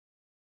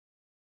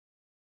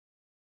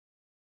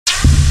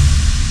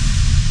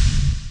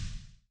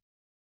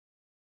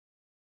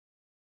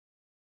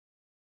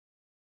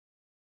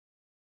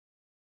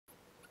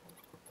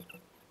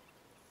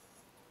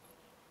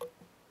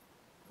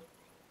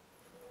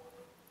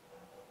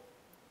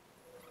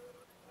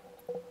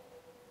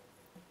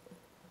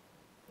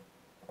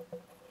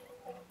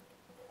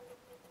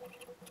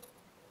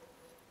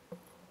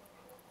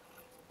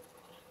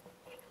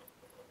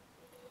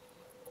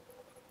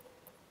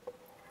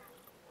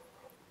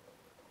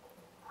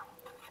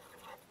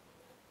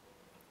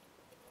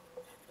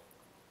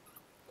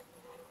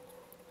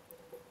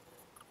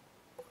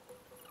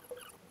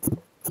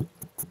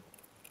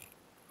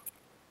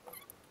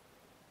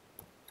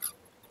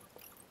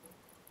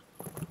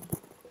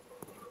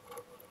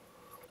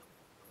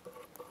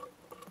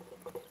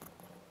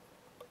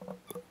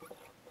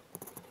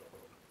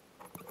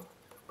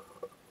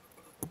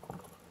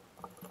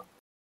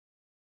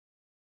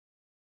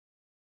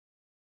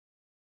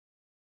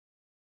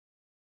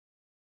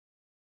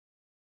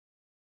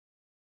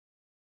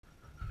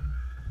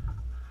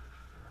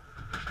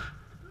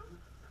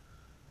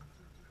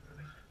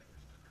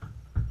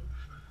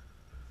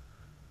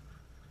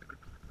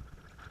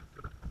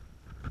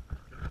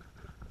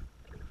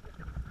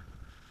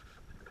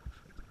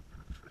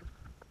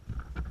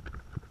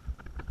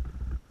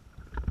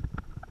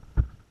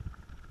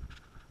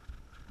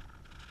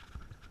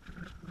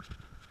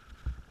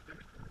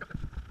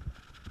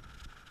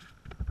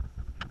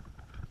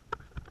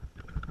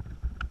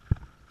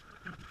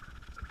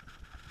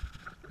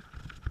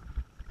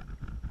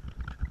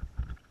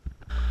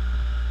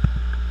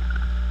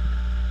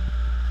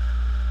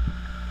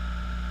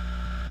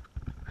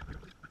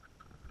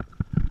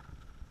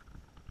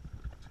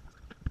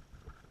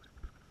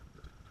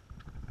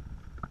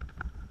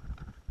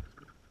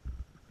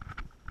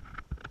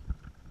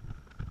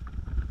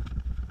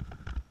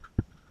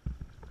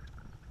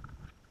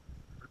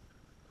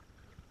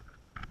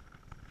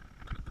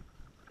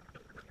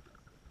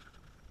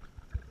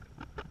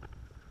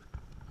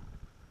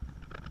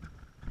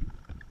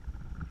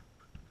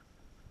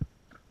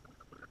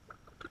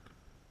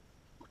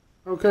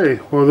Okay,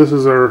 well this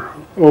is our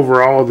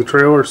overall of the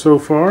trailer so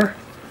far.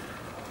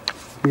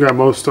 We got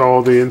most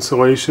all the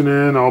insulation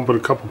in, all but a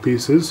couple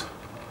pieces.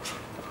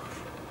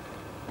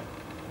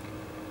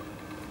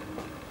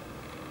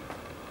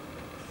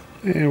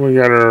 And we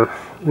got our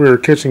rear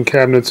kitchen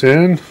cabinets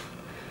in.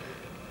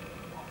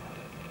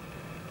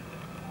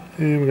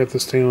 And we got the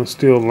stainless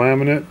steel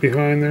laminate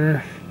behind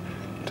there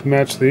to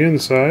match the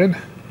inside.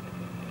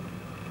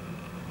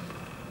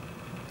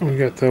 We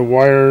got the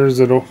wires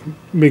that'll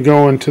be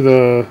going to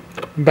the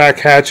back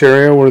hatch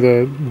area where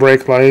the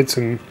brake lights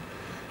and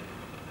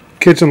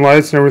kitchen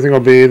lights and everything will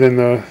be. Then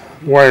the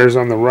wires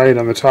on the right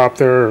on the top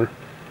there are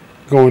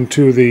going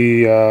to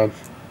the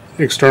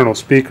external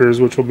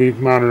speakers, which will be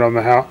mounted on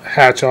the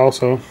hatch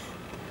also.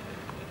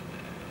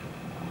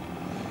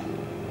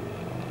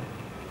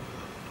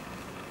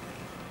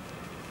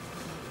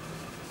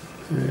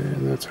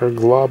 And that's our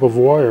glob of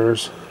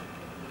wires.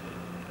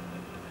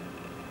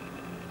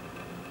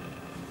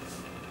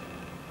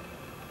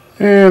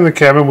 And the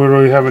cabin, we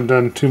really haven't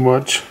done too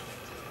much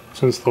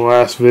since the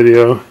last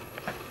video.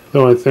 The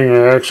only thing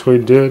I actually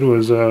did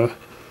was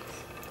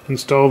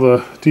install the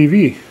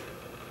TV.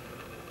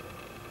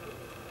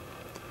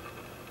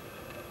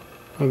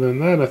 Other than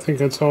that, I think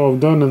that's all I've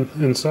done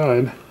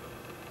inside.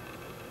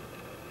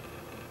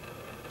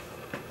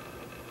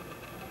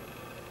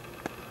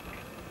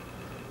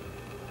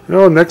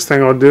 Well, the next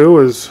thing I'll do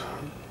is,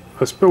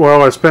 I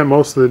spent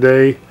most of the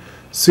day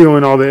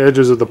sealing all the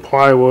edges of the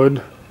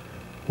plywood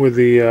with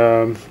the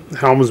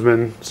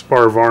Helmsman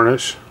spar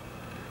varnish.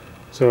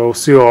 So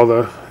seal all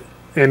the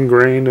end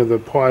grain of the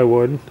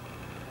plywood,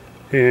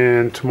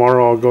 and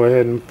tomorrow I'll go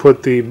ahead and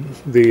put the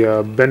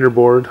bender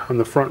board on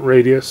the front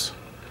radius,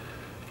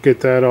 get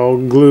that all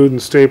glued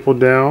and stapled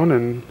down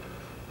and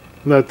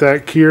let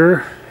that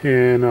cure,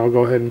 and I'll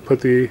go ahead and put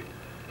the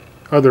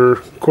other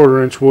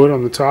 1/4 inch wood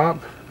on the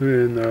top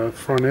and the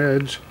front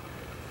edge.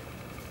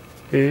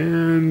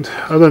 And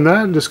other than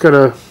that, just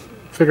gotta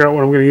figure out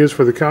what I'm going to use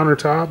for the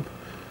countertop,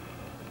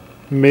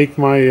 make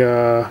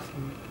my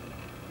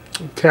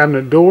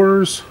cabinet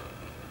doors.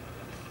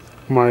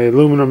 My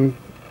aluminum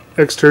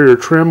exterior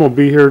trim will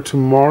be here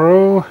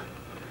tomorrow,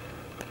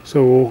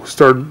 so we'll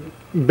start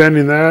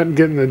bending that,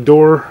 getting the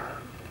door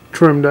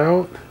trimmed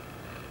out,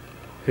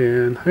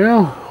 and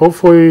yeah,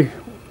 hopefully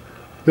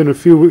within a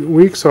few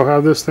weeks I'll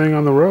have this thing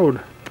on the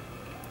road.